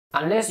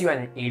Unless you're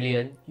an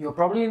alien, you'll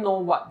probably know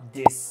what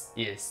this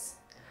is.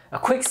 A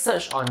quick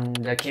search on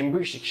the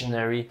Cambridge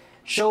Dictionary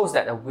shows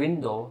that a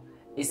window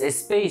is a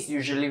space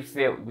usually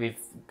filled with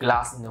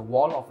glass in the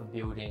wall of a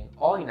building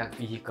or in a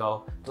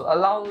vehicle to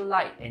allow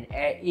light and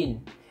air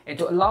in and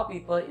to allow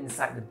people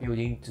inside the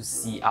building to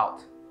see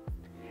out.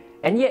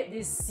 And yet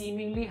this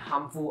seemingly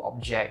harmful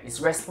object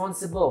is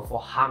responsible for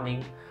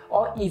harming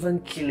or even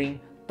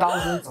killing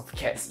thousands of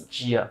cats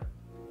each year.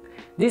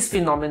 This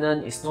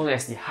phenomenon is known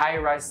as the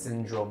high-rise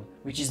syndrome,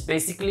 which is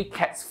basically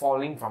cats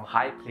falling from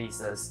high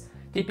places,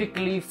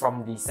 typically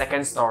from the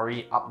second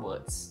story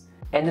upwards.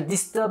 And the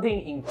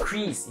disturbing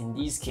increase in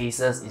these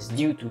cases is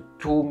due to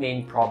two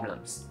main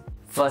problems.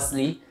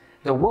 Firstly,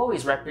 the world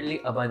is rapidly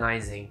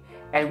urbanizing,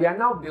 and we are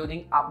now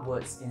building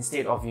upwards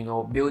instead of,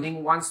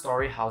 building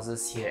one-story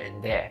houses here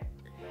and there.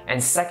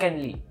 And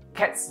secondly,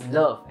 cats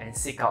love and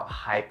seek out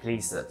high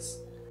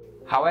places.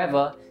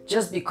 However,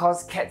 just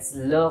because cats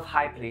love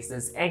high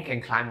places and can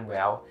climb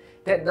well,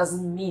 that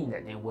doesn't mean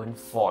that they won't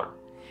fall.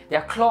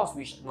 Their claws,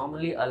 which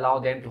normally allow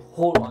them to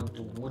hold on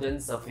to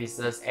wooden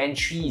surfaces and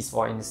trees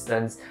for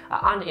instance,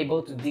 are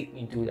unable to dig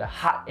into the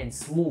hard and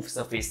smooth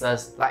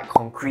surfaces like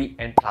concrete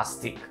and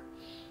plastic,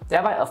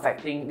 thereby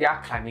affecting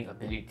their climbing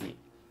ability.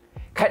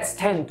 Cats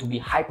tend to be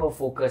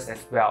hyper-focused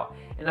as well,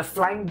 and a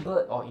flying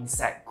bird or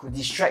insect could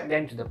distract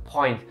them to the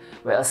point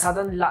where a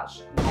sudden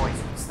large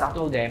noise would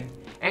startle them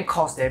and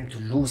cause them to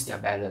lose their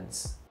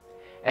balance.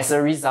 As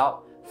a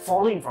result,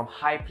 falling from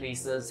high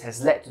places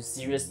has led to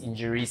serious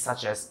injuries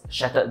such as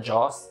shattered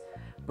jaws,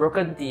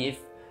 broken teeth,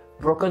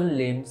 broken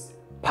limbs,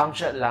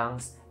 punctured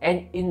lungs,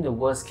 and in the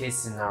worst case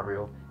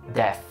scenario,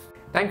 death.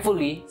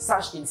 Thankfully,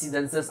 such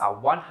incidences are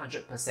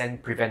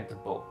 100%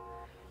 preventable.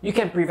 You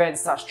can prevent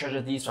such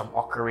tragedies from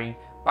occurring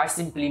by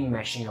simply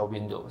meshing your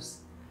windows.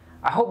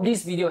 I hope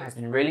this video has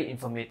been really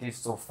informative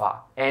so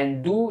far,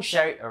 and do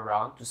share it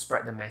around to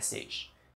spread the message.